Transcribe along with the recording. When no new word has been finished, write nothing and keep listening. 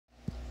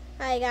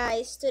Hi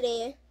guys,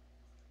 today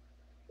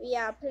we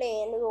are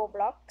playing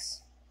Roblox,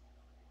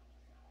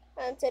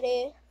 and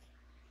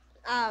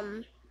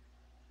um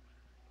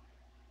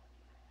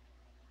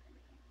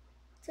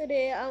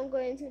today I'm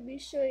going to be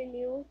showing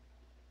you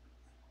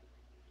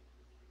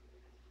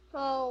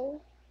how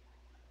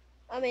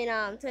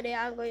today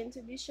I'm going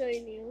to be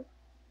showing you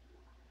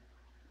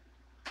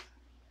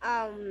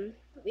um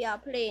we are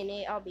playing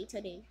a obby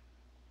today.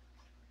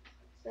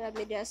 So let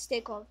me just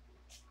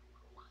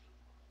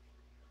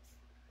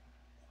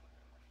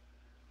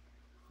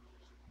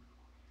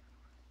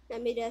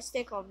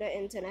take off the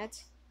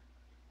internet,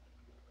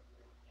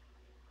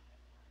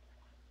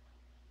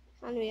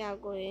 and we are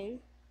going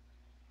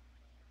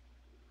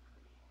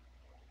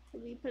to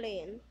be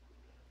playing.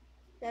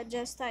 Let's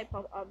just type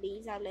up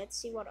obbies and let's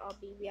see what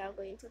obby we are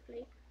going to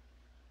play.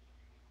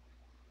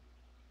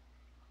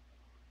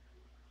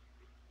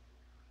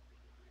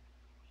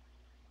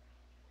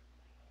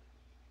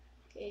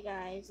 Okay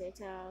guys,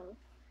 it's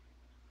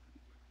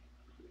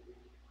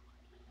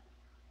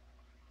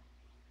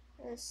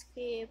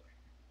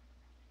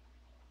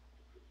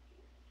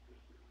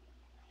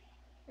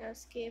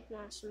escape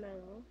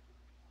marshmallow.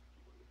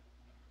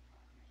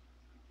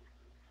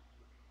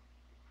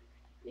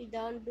 We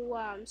don't do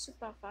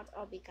super fat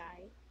obby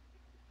guy.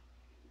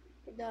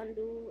 We don't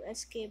do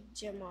escape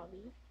gym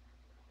obby.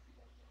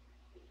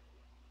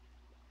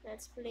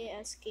 Let's play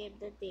escape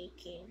the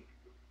daycare.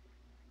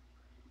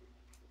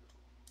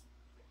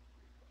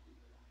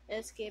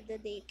 Escape the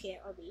daycare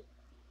obby.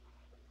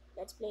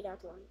 Let's play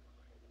that one.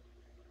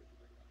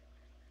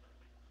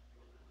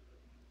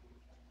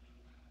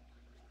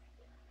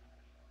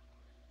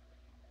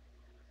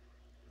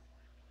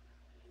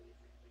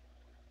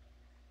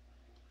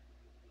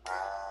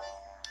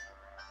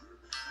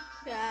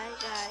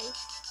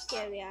 Guys,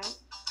 here we are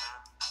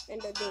in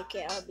the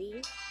daycare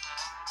obby.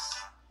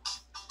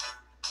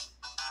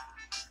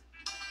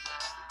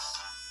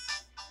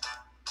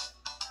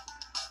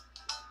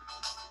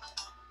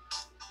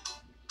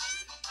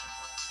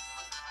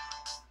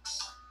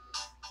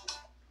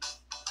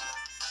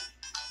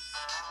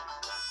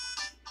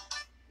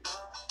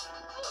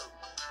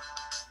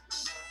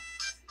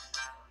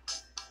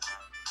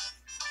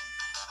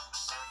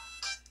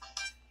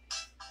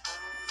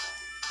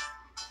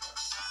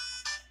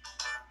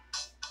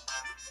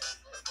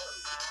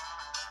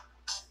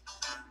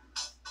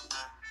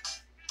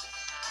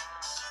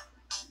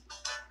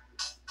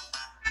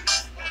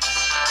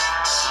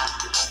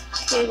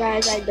 Okay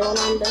guys, I don't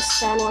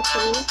understand what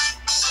you mean.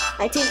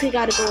 I think we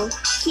gotta go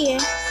here.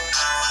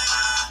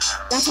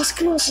 That was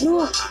close,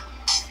 no.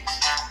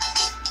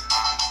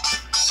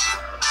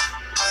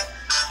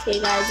 Okay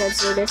guys,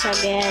 let's do this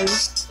again.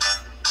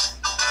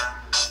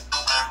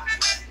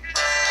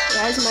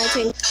 Guys might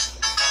think.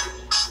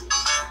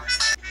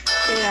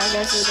 Okay guys,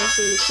 let's do this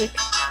really quick.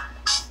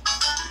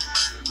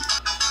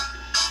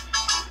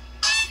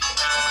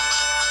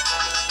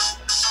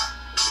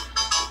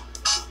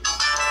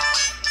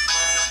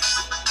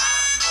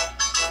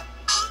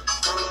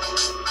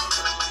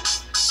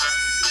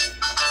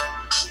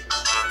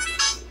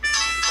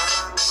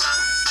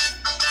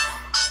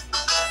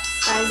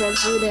 Guys,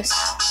 let's do this.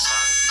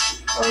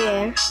 Oh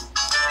yeah.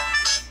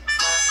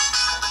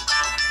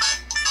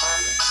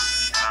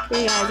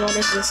 Okay guys, what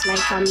is this,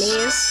 like a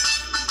maze?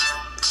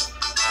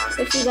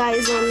 If you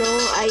guys don't know,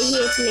 I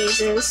hate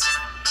mazes.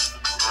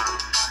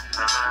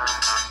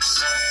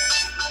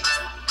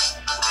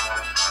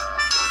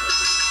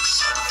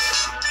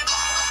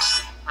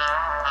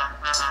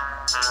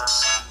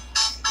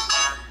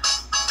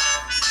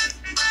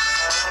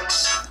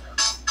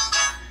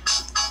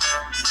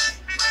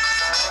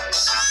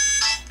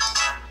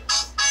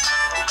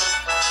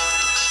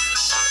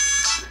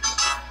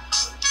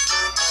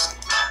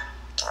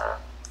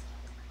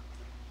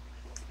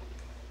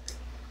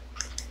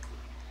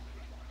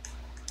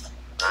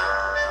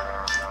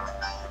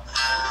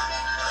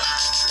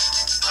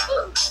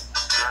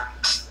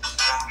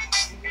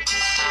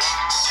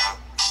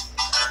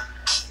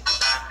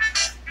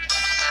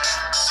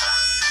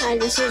 And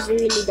this is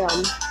really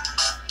dumb.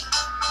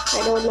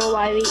 I don't know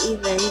why we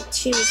even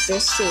choose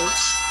this stage.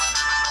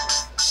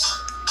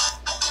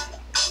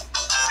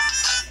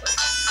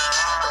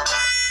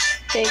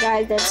 Okay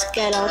guys, let's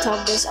get out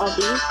of this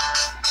obby.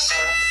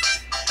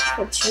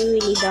 It's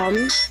really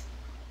dumb.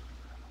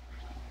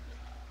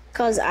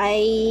 Cause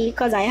I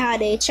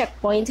had a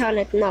checkpoint and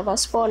it never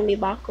spawned me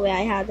back where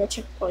I had the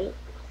checkpoint.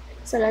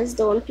 So let's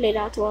don't play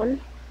that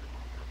one.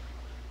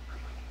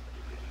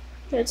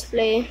 Let's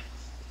play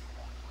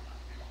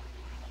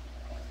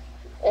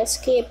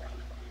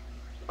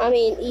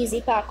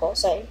easy parkour,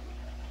 sorry.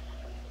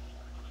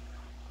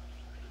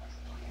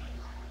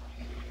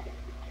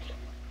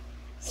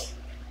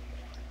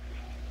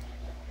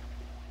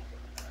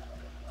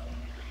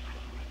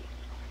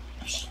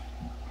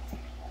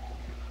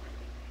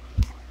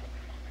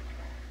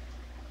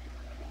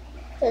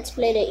 Let's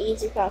play the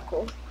easy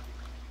parkour.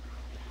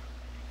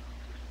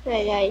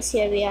 Alright guys,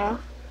 here we are.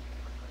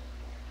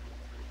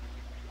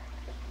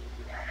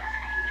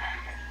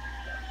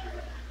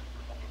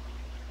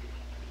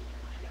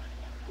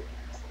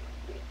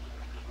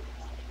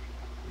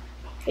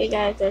 Okay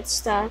guys, let's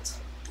start.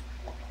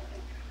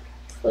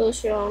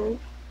 First round.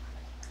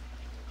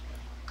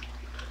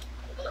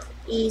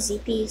 Easy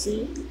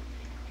peasy.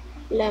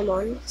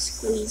 Lemon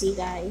squeezy,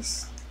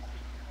 guys.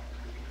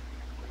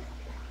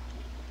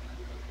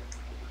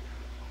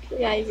 Okay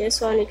guys, this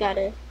one we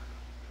gotta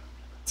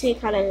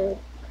take a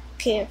little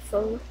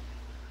careful.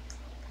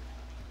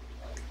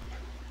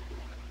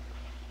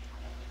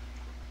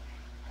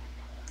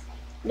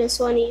 This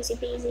one easy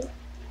peasy.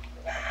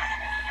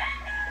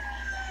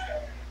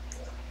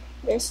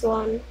 This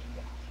one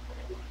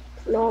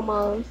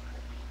normal,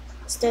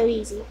 still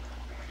easy.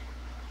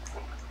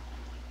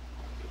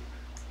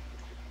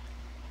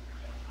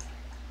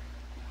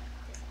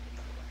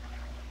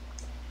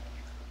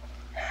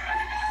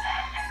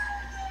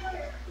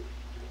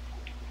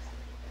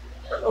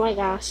 Oh my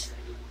gosh.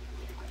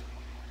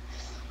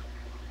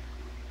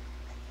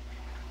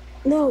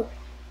 No.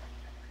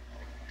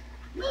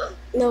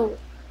 No.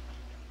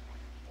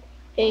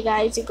 Hey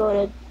guys,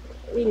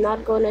 we're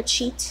not gonna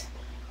cheat.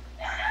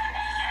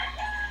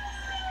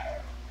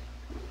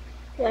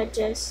 Yeah,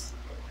 just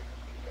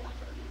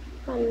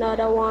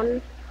another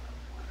one.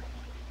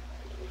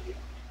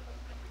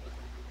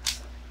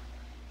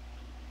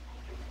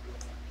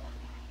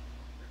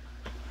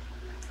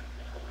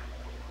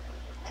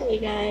 Okay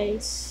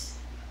guys,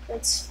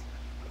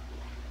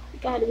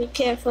 gotta be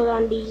careful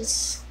on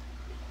these.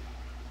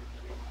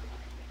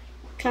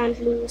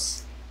 Can't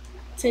lose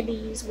to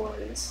these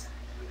ones.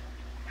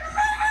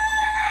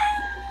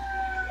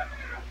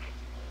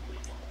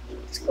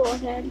 Let's go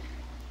ahead.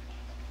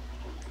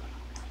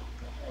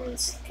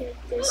 Let's get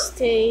this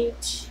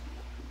stage.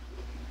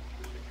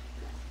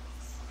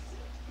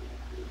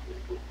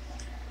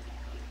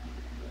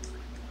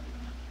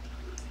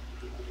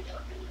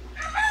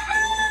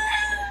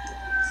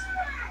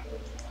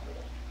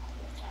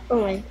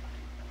 Oh my.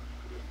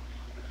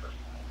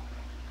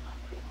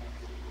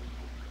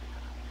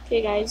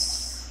 Okay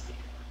guys,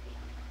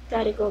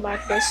 gotta go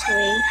back this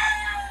way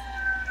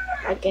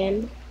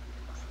again.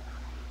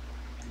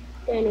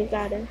 Then we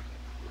gotta.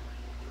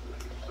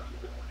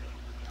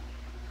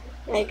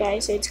 Alright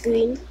guys, so it's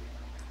green,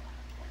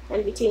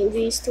 and between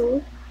these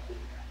two,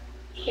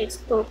 it's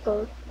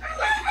purple.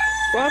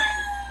 What?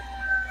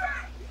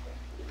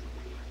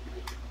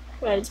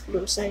 Well, it's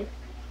blue sign.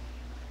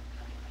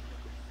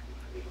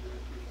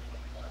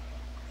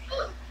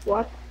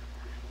 What?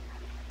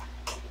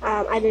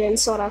 I didn't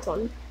saw that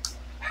one.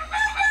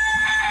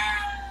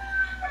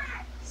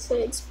 So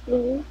it's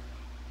blue.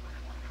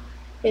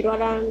 Wait,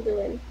 what I'm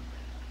doing?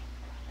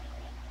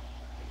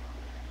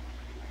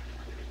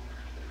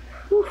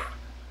 Whew.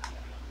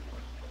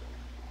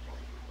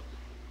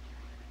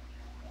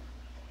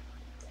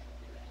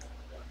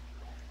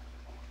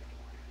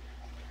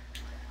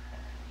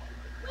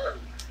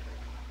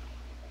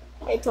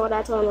 I thought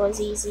that one was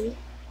easy,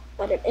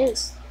 but it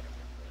is.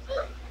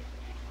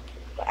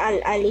 But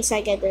at least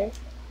I get the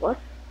what?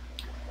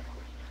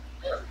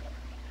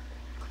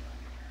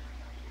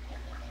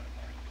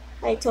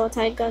 I thought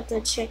I got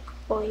the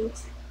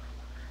checkpoint.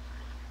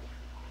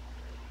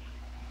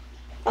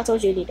 That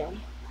was really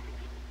dumb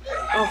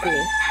of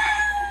me.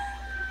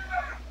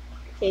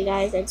 Okay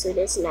guys, let's do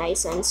this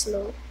nice and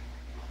slow.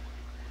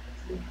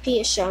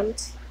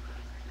 Patient.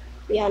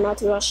 We are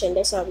not rushing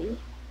this, are we?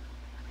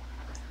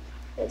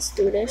 Let's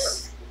do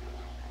this.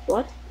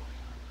 What?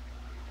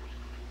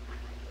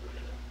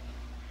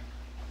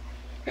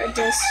 I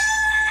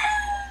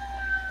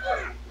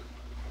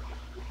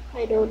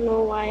don't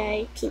know why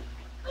I keep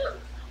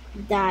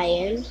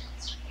dying.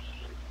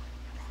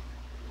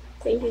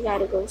 I think we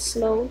gotta go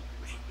slow.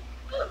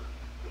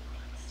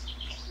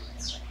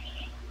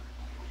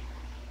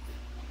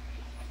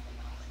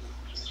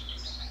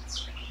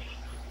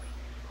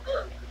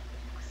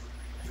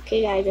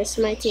 Okay guys, this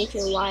might take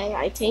a while,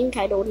 I think,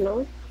 I don't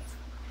know.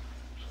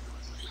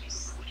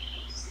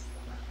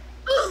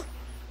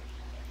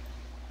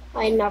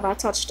 I never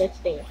touched it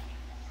there.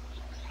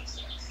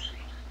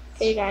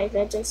 Okay guys,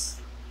 I just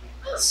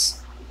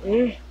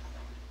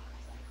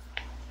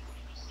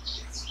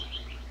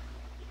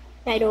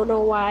I don't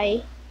know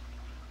why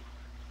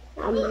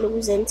I'm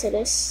losing to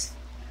this.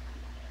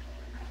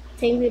 I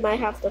think we might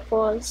have to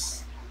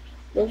pause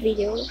the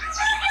video.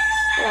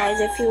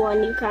 Guys, if you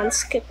want, you can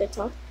skip it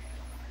up.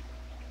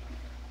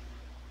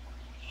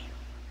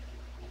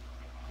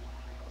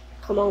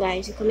 Come on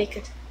guys, you can make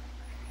it.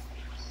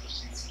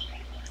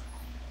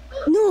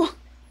 No!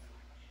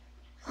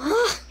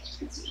 Ah!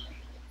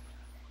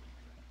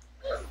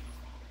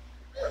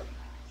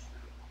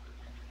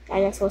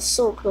 Guys, that was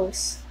so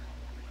close.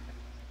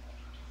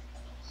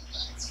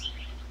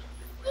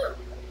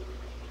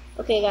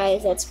 Okay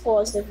guys, let's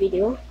pause the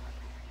video.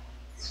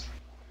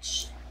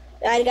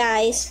 Right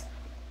guys,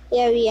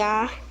 here we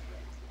are.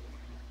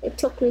 It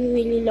took me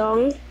really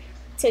long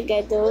to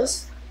get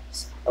those.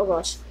 Oh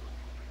gosh.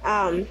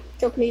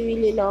 Took me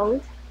really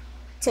long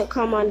to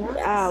come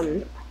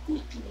on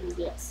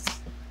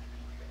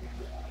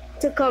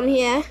to come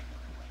here.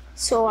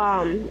 So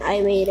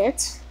I made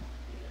it.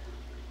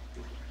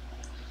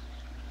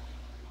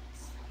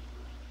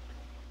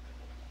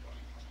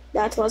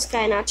 That was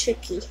kind of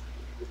tricky.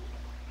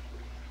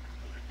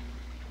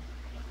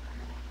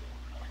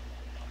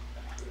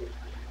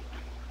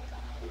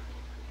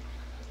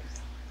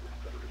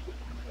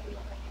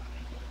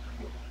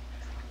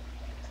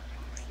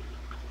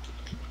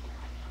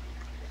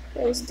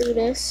 Let's do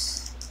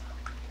this.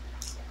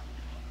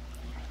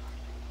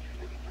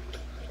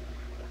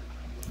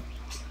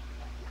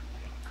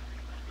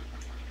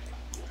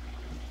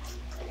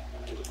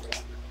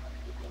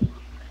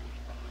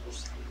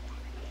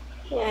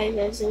 Yeah,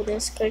 let's do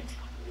this quick.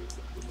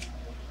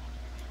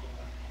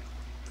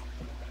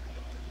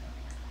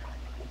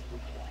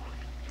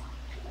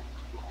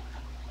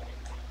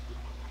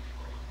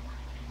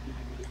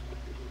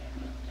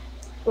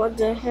 What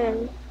the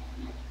hell?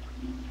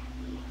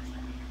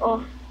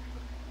 Oh.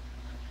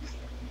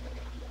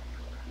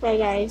 Hey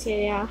guys, here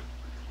we are.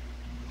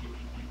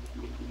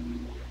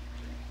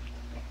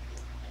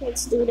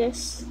 Let's do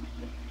this.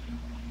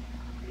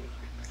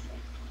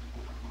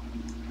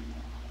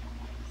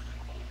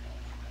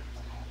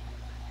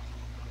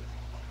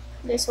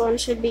 This one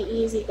should be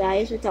easy,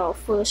 guys, with our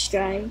first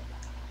try.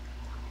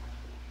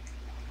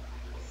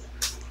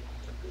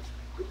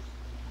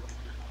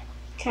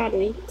 Can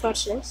we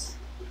touch this?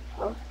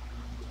 Oh.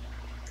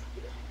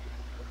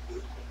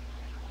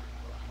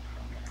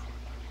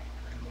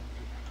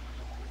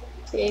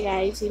 Hey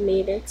guys, we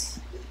made it.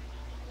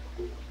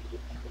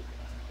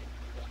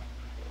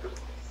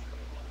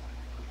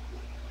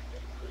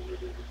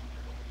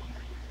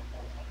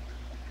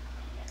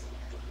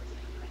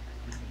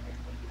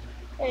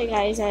 Hey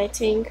guys, I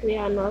think we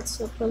are not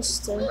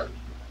supposed to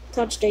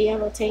touch the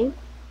yellow thing.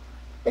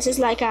 This is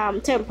like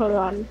temple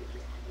run.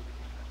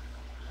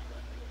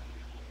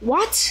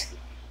 What?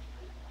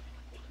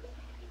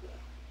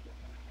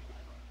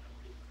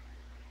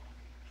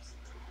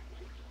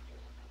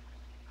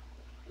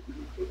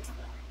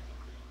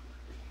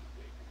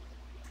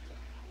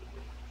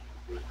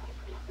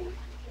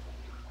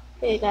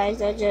 Hey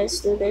guys, I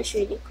just do this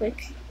really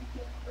quick.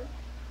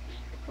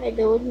 I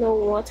don't know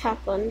what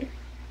happened.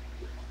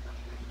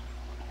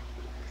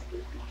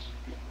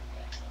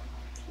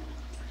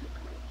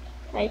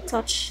 I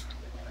touch.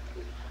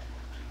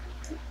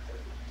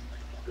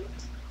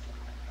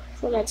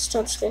 So let's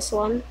touch this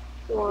one.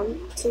 1,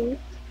 2.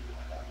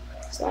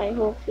 So I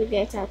hope we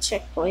get a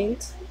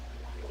checkpoint.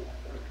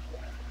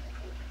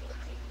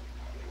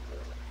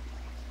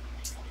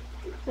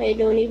 I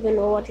don't even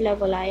know what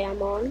level I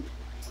am on.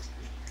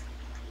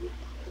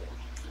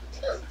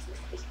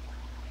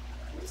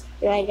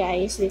 Right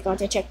guys, we got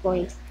a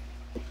checkpoint.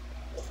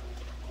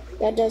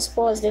 Let us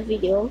pause the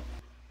video.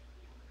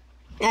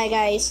 Hi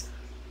guys,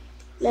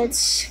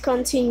 let's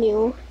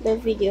continue the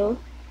video.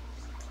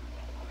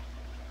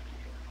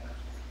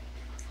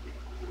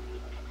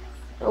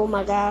 Oh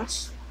my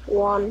gosh.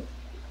 1,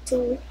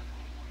 2.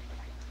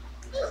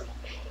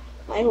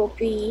 I hope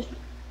we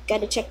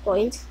get a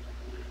checkpoint.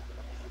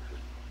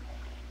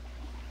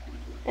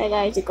 Hi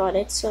guys, we got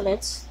it, so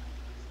let's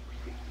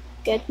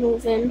get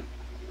moving.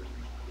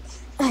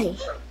 Hey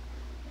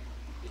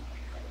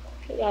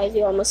guys,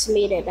 we almost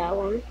made it, that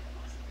one.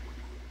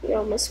 We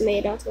almost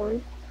made that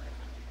one.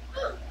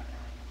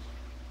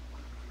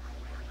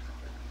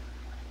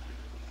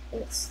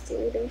 Let's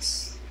do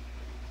this.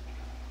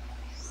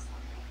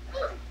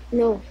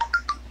 No.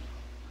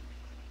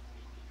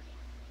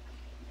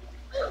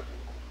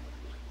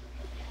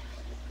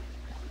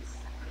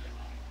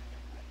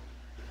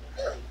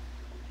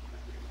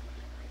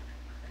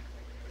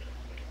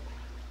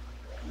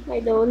 I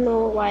don't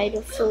know why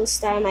the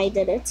first time I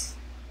did it,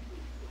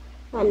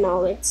 and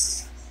now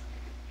it's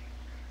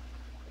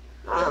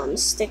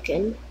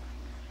sticking.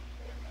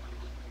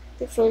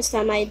 The first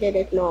time I did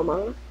it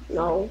normal,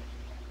 now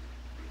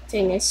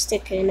thing is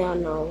sticking,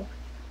 and now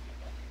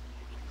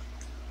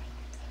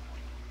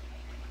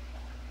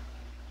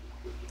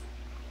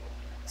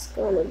it's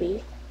gonna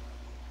be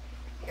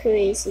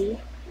crazy.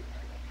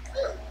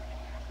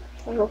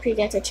 I hope you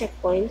get a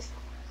checkpoint.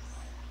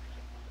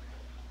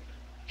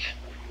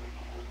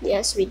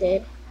 Yes, we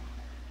did.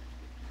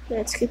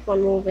 Let's keep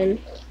on moving.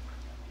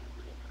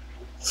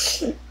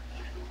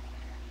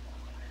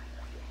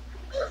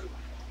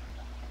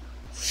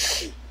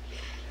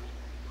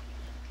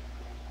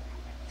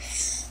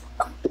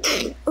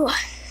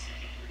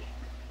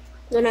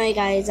 Don't know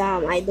guys,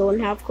 I don't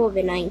have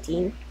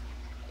COVID-19.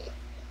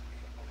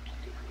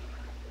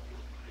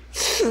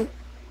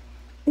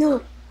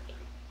 No.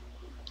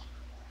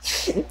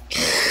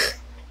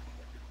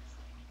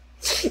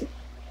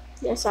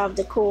 Just have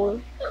the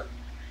cold.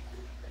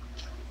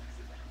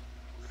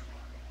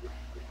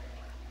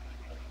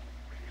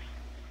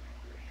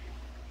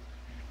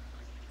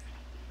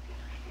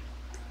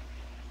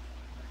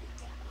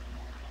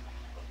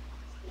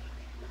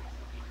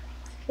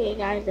 Okay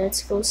guys,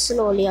 let's go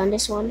slowly on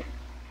this one.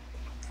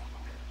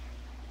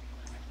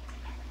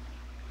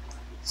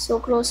 So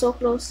close, so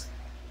close.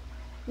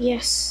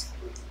 Yes.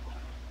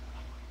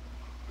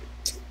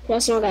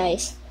 Just now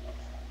guys,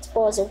 let's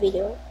pause the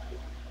video.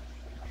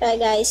 Right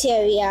guys,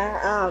 here we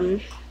are.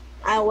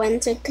 I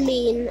went to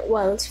clean,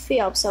 well, to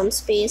free up some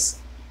space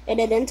It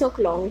didn't take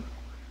long.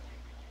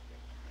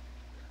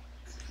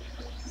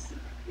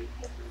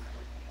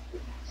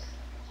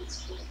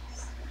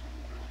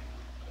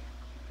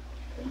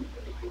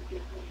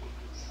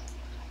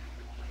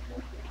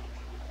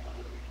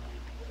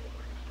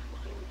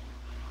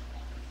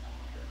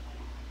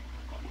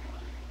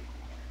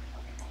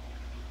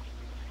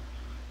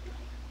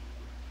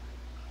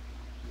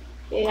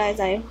 Hey guys,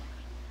 I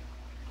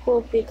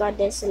hope we got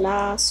this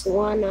last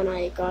one and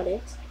I got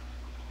it.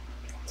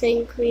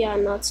 Think we are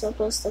not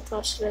supposed to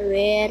touch the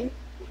red.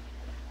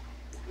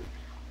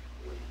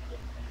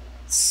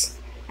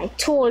 I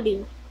told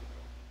you.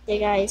 Hey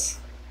guys,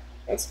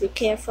 let's be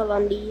careful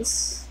on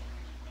these.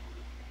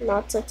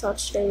 Not to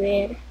touch the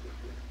red.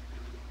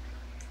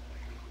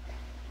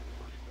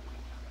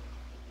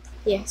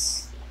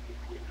 Yes.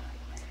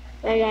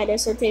 Alright,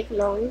 this will take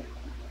long.